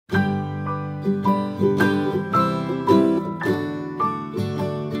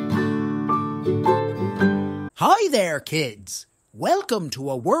Hi there, kids! Welcome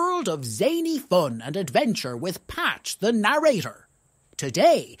to a world of zany fun and adventure with Patch, the narrator.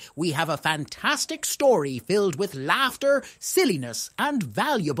 Today, we have a fantastic story filled with laughter, silliness, and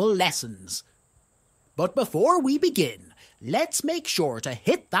valuable lessons. But before we begin, let's make sure to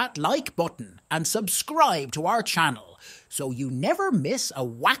hit that like button and subscribe to our channel so you never miss a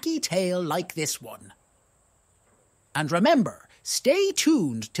wacky tale like this one. And remember, stay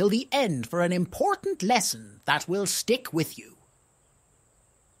tuned till the end for an important lesson that will stick with you.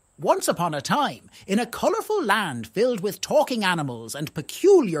 Once upon a time, in a colourful land filled with talking animals and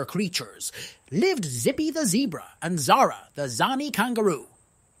peculiar creatures, lived Zippy the zebra and Zara the Zany kangaroo.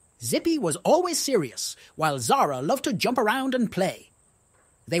 Zippy was always serious, while Zara loved to jump around and play.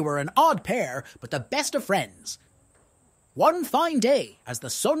 They were an odd pair, but the best of friends. One fine day, as the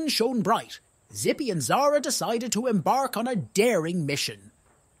sun shone bright, Zippy and Zara decided to embark on a daring mission.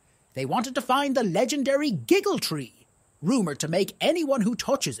 They wanted to find the legendary Giggle Tree, rumoured to make anyone who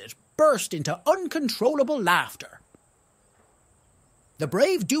touches it burst into uncontrollable laughter. The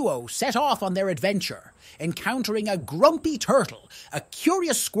brave duo set off on their adventure, encountering a grumpy turtle, a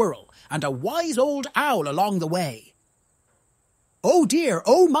curious squirrel, and a wise old owl along the way. "Oh dear,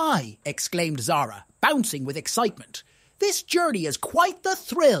 oh my!" exclaimed Zara, bouncing with excitement. "This journey is quite the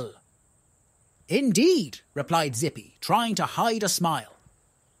thrill." "Indeed," replied Zippy, trying to hide a smile.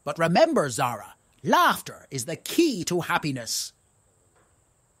 "But remember, Zara, laughter is the key to happiness."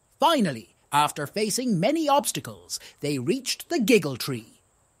 Finally, after facing many obstacles, they reached the Giggle Tree.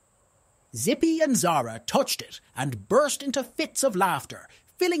 Zippy and Zara touched it and burst into fits of laughter,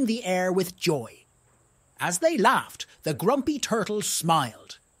 filling the air with joy. As they laughed, the grumpy turtle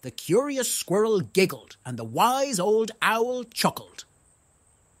smiled, the curious squirrel giggled, and the wise old owl chuckled.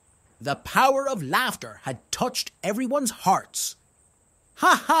 The power of laughter had touched everyone's hearts.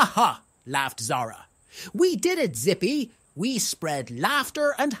 "Ha ha ha!" laughed Zara. "We did it, Zippy! We spread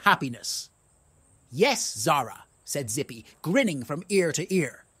laughter and happiness." "Yes, Zara," said Zippy, grinning from ear to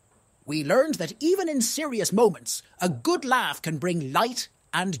ear. "We learned that even in serious moments, a good laugh can bring light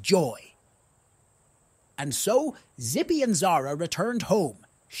and joy." And so, Zippy and Zara returned home,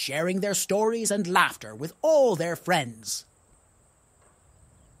 sharing their stories and laughter with all their friends.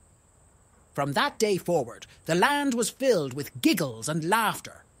 From that day forward, the land was filled with giggles and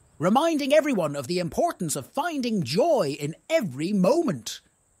laughter, reminding everyone of the importance of finding joy in every moment.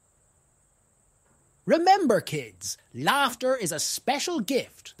 Remember, kids, laughter is a special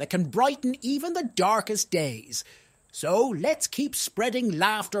gift that can brighten even the darkest days. So let's keep spreading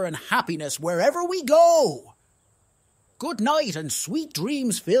laughter and happiness wherever we go. Good night and sweet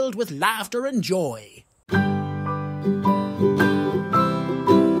dreams filled with laughter and joy.